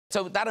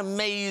So that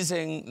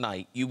amazing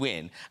night, you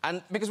win.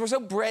 And because we're so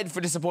bred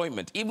for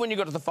disappointment, even when you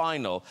got to the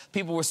final,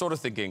 people were sort of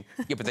thinking,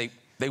 yeah, but they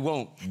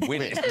won't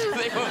win it.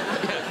 They won't,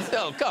 yeah,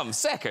 they'll come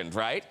second,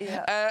 right?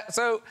 Yeah.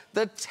 So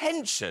the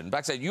tension,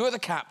 backstage, you're the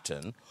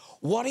captain.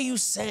 What are you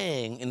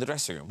saying in the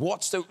dressing room?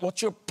 What's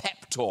your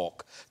pep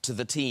talk to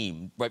the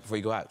team right before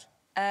you go out?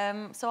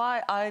 So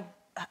I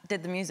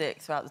did the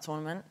music throughout the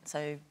tournament,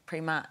 so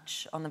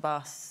pre-match, on the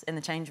bus, in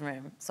the changing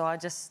room. So I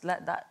just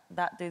let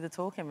that do the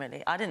talking,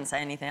 really. I didn't say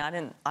anything.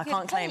 I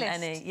can't claim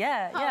any.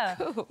 Yeah, yeah,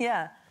 cool.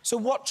 yeah. So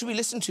what should we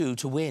listen to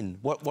win?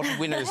 What do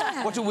winners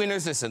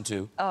listen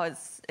to? Oh,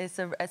 it's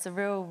a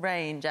real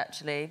range,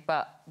 actually.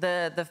 But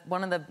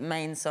one of the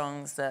main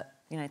songs that,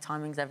 you know,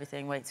 timing's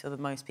everything, waits for the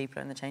most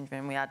people in the changing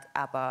room. We had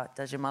ABBA,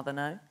 Does Your Mother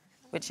Know?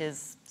 Which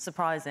is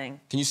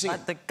surprising. Can you sing like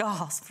it? The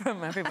gasp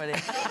from everybody.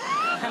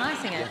 Can I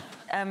sing it?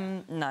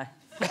 Yeah. No.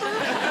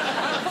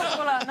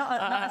 Well,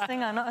 not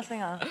a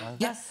singer.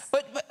 Yes,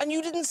 but and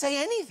you didn't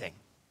say anything.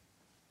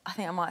 I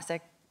think I might say,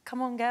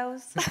 "Come on,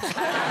 girls." Something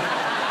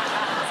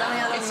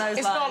along those lines.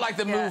 It's not like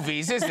the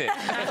movies, is it?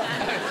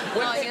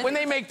 when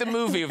they make the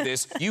movie of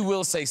this, you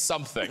will say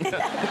something.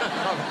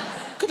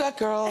 Good luck,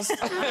 girls. No,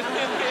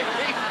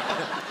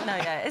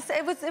 yeah,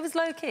 it was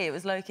low key. It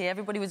was low key.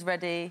 Everybody was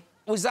ready.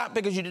 Was that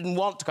because you didn't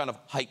want to kind of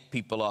hype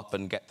people up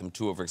and get them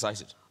too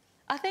overexcited?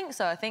 I think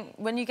so. I think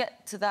when you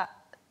get to that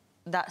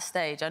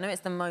stage, I know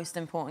it's the most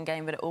important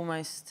game, but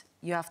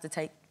you have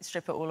to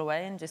strip it all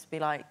away and just be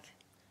like,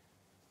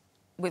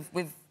 we've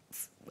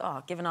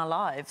given our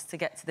lives to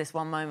get to this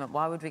one moment.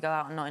 Why would we go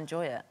out and not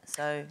enjoy it?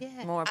 So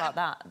more about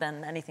that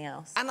than anything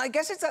else. And I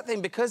guess it's that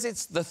thing, because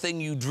it's the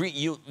thing you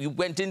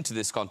went into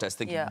this contest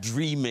thinking,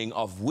 dreaming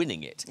of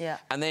winning it. Yeah.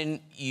 And then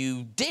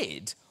you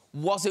did.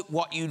 Was it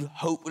what you'd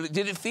hoped?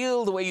 Did it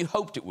feel the way you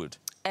hoped it would?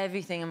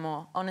 Everything and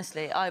more.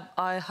 Honestly,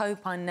 I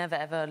hope I never,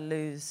 ever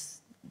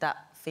lose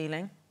that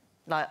feeling.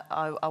 Like,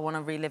 I want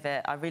to relive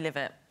it. I relive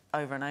it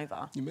over and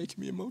over. You're making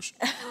me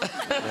emotional. But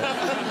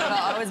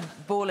I was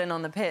bawling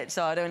on the pitch,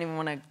 so I don't even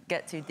want to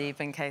get too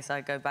deep in case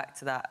I go back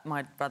to that.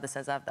 My brother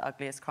says I have the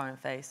ugliest crying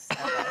face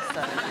ever,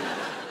 so...